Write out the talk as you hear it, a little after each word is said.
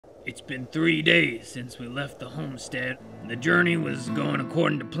It's been 3 days since we left the homestead. The journey was going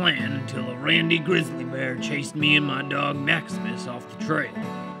according to plan until a randy grizzly bear chased me and my dog Maximus off the trail.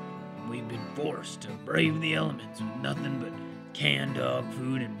 We've been forced to brave the elements with nothing but canned dog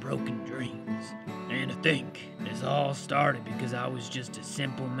food and broken dreams. And to think, this all started because I was just a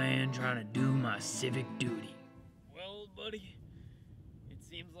simple man trying to do my civic duty. Well, buddy, it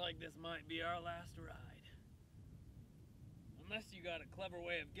seems like this might be our last ride. Unless you got a clever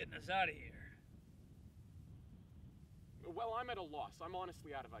way of getting us out of here. Well, I'm at a loss. I'm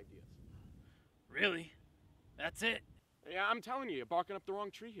honestly out of ideas. Really? That's it? Yeah, I'm telling you, you're barking up the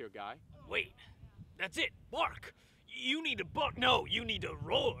wrong tree here, guy. Wait, that's it, bark. You need to bark. No, you need to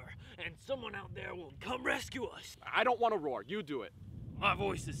roar, and someone out there will come rescue us. I don't want to roar. You do it. My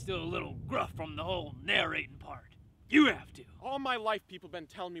voice is still a little gruff from the whole narrating part. You have to. All my life, people have been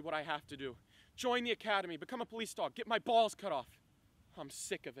telling me what I have to do. Join the academy, become a police dog, get my balls cut off. I'm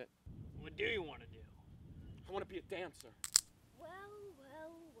sick of it. What do you want to do? I want to be a dancer. Well.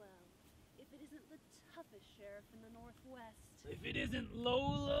 If it isn't the toughest sheriff in the Northwest. If it isn't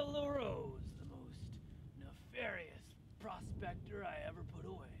Lola LaRose, the most nefarious prospector I ever put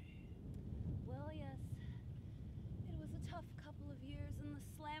away. Well, yes. It was a tough couple of years in the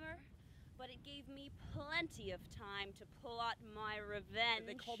slammer, but it gave me plenty of time to pull out my revenge.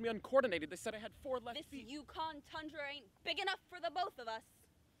 They called me uncoordinated. They said I had 4 left feet. This Yukon tundra ain't big enough for the both of us.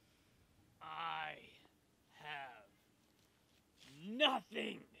 I have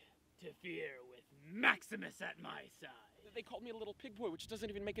nothing to fear with Maximus at my side. They called me a little pig boy, which doesn't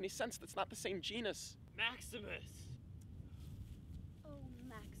even make any sense. That's not the same genus. Maximus! Oh,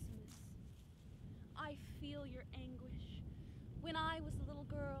 Maximus. I feel your anguish. When I was a little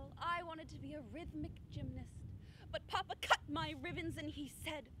girl, I wanted to be a rhythmic gymnast. But Papa cut my ribbons and he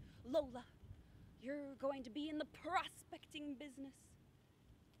said, Lola, you're going to be in the prospecting business.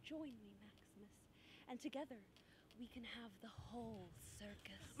 Join me, Maximus, and together we can have the whole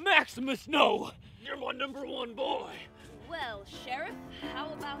circus. Maximus, no! You're my #1 boy! Well, Sheriff,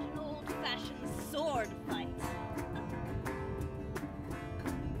 how about an old-fashioned sword fight?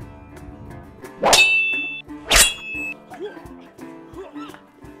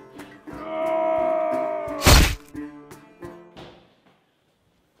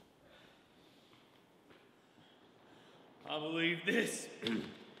 I believe this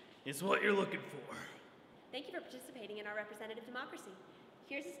is what you're looking for. Thank you for participating in our representative democracy.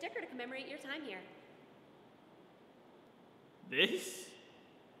 Here's a sticker to commemorate your time here. This?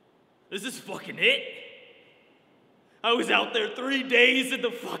 Is this fucking it? I was out there 3 days in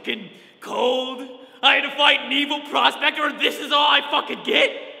the fucking cold. I had to fight an evil prospector, and this is all I fucking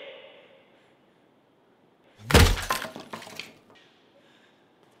get?